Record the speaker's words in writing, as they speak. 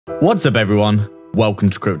What's up everyone? Welcome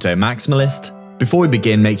to Crypto Maximalist. Before we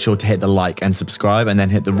begin, make sure to hit the like and subscribe and then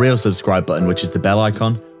hit the real subscribe button, which is the bell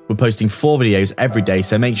icon. We're posting 4 videos every day,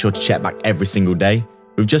 so make sure to check back every single day.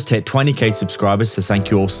 We've just hit 20k subscribers, so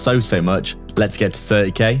thank you all so much. Let's get to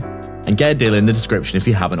 30k and get a deal in the description if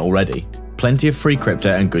you haven't already. Plenty of free crypto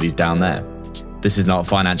and goodies down there. This is not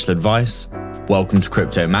financial advice. Welcome to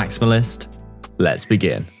Crypto Maximalist. Let's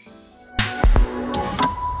begin.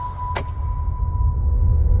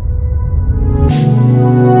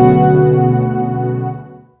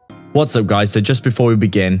 What's up guys, so just before we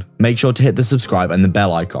begin, make sure to hit the subscribe and the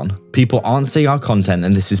bell icon. People aren't seeing our content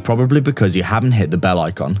and this is probably because you haven't hit the bell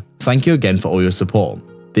icon. Thank you again for all your support.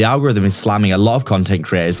 The algorithm is slamming a lot of content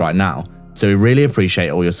creators right now, so we really appreciate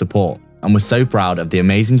all your support. And we're so proud of the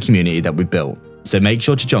amazing community that we built. So make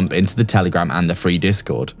sure to jump into the Telegram and the free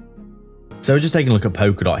Discord. So we're just taking a look at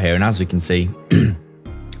Polkadot here, and as we can see,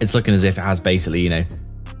 it's looking as if it has basically,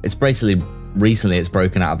 recently it's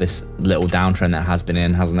broken out of this little downtrend that has been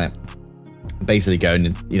in, hasn't it? Basically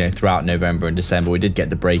going, throughout November and December, we did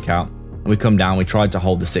get the breakout and we come down. We tried to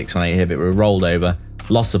hold the 618 here, but we rolled over,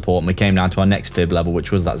 lost support, and we came down to our next fib level,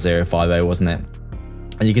 which was that 050, wasn't it?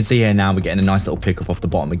 And you can see here now we're getting a nice little pickup off the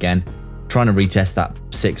bottom again, trying to retest that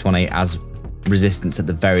 618 as resistance at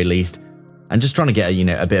the very least, and just trying to get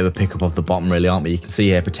a bit of a pickup off the bottom, really, aren't we? You can see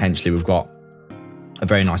here potentially we've got a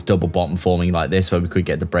very nice double bottom forming like this, where we could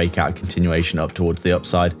get the breakout continuation up towards the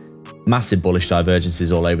upside. Massive bullish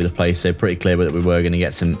divergences all over the place, so pretty clear that we were going to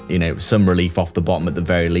get some relief off the bottom at the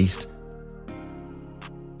very least.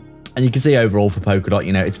 And you can see overall for Polkadot,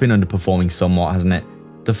 it's been underperforming somewhat, hasn't it?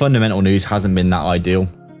 The fundamental news hasn't been that ideal.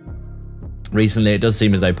 Recently, it does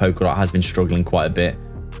seem as though Polkadot has been struggling quite a bit,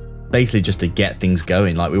 basically just to get things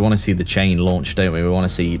going. Like, we want to see the chain launched, don't we? We want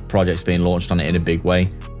to see projects being launched on it in a big way,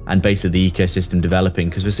 and basically the ecosystem developing,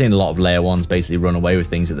 because we're seeing a lot of layer ones basically run away with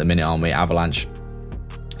things at the minute, aren't we? Avalanche,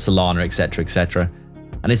 Solana, etc.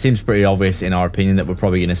 And it seems pretty obvious in our opinion that we're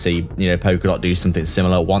probably going to see Polkadot do something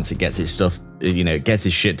similar once it gets its stuff, gets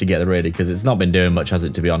its shit together, really, because it's not been doing much, has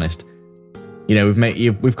it, to be honest?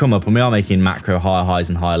 We've come up and we are making macro higher highs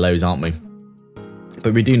and higher lows, aren't we?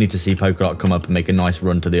 But we do need to see Polkadot come up and make a nice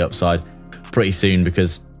run to the upside pretty soon,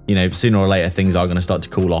 because sooner or later things are going to start to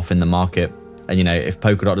cool off in the market. And if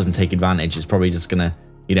Polkadot doesn't take advantage, it's probably just gonna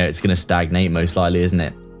it's gonna stagnate most likely, isn't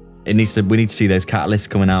it? We need to see those catalysts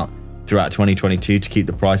coming out throughout 2022 to keep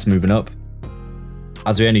the price moving up,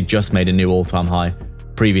 as we only just made a new all-time high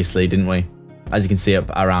previously, didn't we? As you can see, up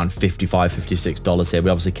around $55-$56 here. We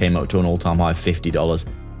obviously came up to an all-time high of $50,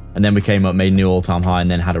 and then we came up, made a new all-time high, and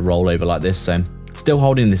then had a rollover like this. So still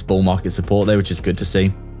holding this bull market support there, which is good to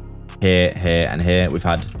see. Here, and here, we've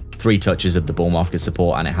had 3 touches of the bull market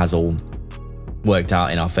support, and it has all worked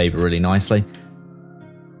out in our favor really nicely.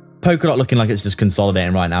 Polkadot looking like it's just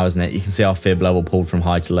consolidating right now, isn't it? You can see our fib level pulled from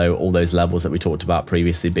high to low, all those levels that we talked about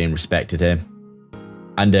previously being respected here.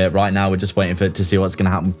 And right now we're just waiting to see what's going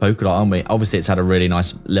to happen with Polkadot, aren't we? Obviously it's had a really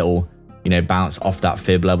nice little bounce off that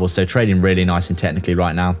fib level, so trading really nice and technically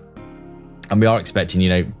right now. And we are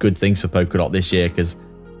expecting good things for Polkadot this year, because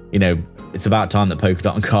it's about time that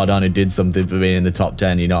Polkadot and Cardano did something for being in the top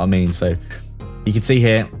 10, you know what I mean? So you can see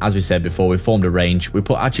here, as we said before, we formed a range. We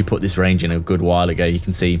actually put this range in a good while ago. You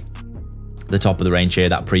can see the top of the range here,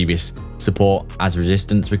 that previous support as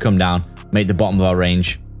resistance. We come down, make the bottom of our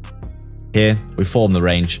range here. We form the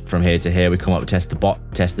range from here to here. We come up, test the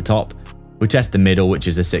top. We test the middle, which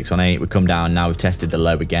is the 618. We come down, now we've tested the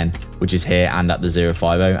low again, which is here and at the 050.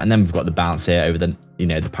 And then we've got the bounce here over the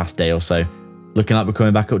the past day or so, looking like we're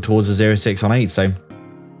coming back up towards the 0618. So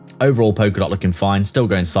overall, Polkadot looking fine, still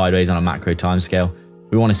going sideways on a macro timescale.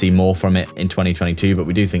 We want to see more from it in 2022, but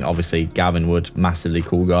we do think, obviously, Gavin Wood, massively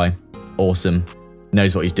cool guy, awesome,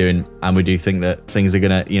 knows what he's doing, and we do think that things are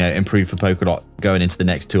going to, improve for Polkadot going into the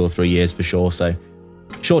next 2 or 3 years for sure. So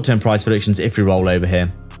short-term price predictions, if we roll over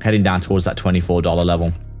here, heading down towards that $24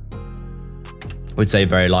 level, we'd say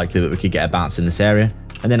very likely that we could get a bounce in this area.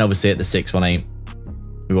 And then obviously at the 618,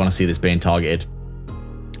 we want to see this being targeted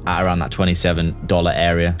at around that $27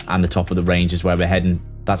 area, and the top of the range is where we're heading.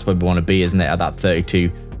 That's where we want to be, isn't it? At that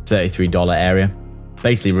 $33 area,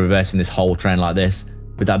 basically reversing this whole trend like this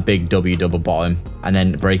with that big W double bottom, and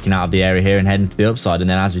then breaking out of the area here and heading to the upside. And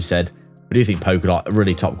then, as we said, we do think Polkadot a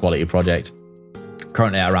really top quality project,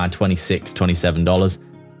 currently at around $26-$27.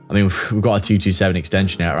 I mean, we've got a 227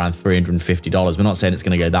 extension here at around $350. We're not saying it's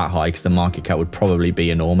going to go that high, because the market cap would probably be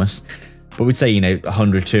enormous. But we'd say, $100,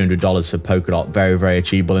 $200 for Polkadot, very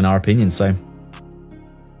achievable in our opinion. So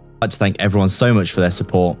I'd like to thank everyone so much for their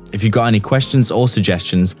support. If you've got any questions or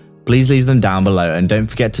suggestions, Please leave them down below, and don't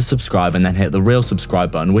forget to subscribe and then hit the real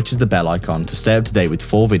subscribe button, which is the bell icon, to stay up to date with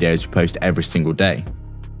 4 videos we post every single day.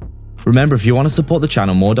 Remember, if you want to support the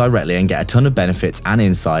channel more directly and get a ton of benefits and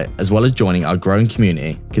insight, as well as joining our growing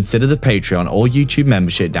community, consider the Patreon or YouTube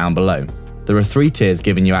membership down below. There are 3 tiers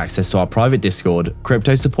giving you access to our private Discord.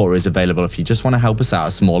 Crypto Supporter is available if you just want to help us out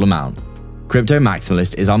a small amount. Crypto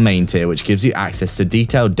Maximalist is our main tier, which gives you access to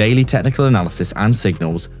detailed daily technical analysis and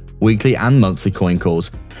signals, weekly and monthly coin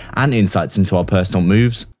calls, and insights into our personal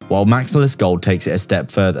moves, while Maximalist Gold takes it a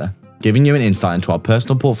step further, giving you an insight into our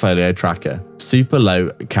personal portfolio tracker, super low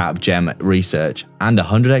cap gem research, and a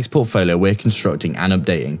 100x portfolio we're constructing and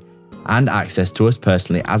updating, and access to us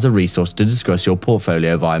personally as a resource to discuss your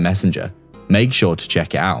portfolio via Messenger. Make sure to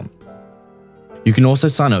check it out. You can also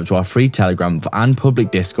sign up to our free Telegram and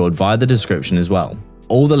public Discord via the description as well.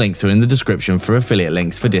 All the links are in the description for affiliate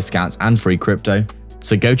links for discounts and free crypto,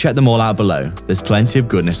 so go check them all out below. There's plenty of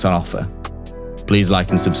goodness on offer. Please like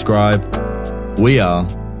and subscribe. We are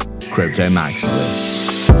Crypto Maximalists.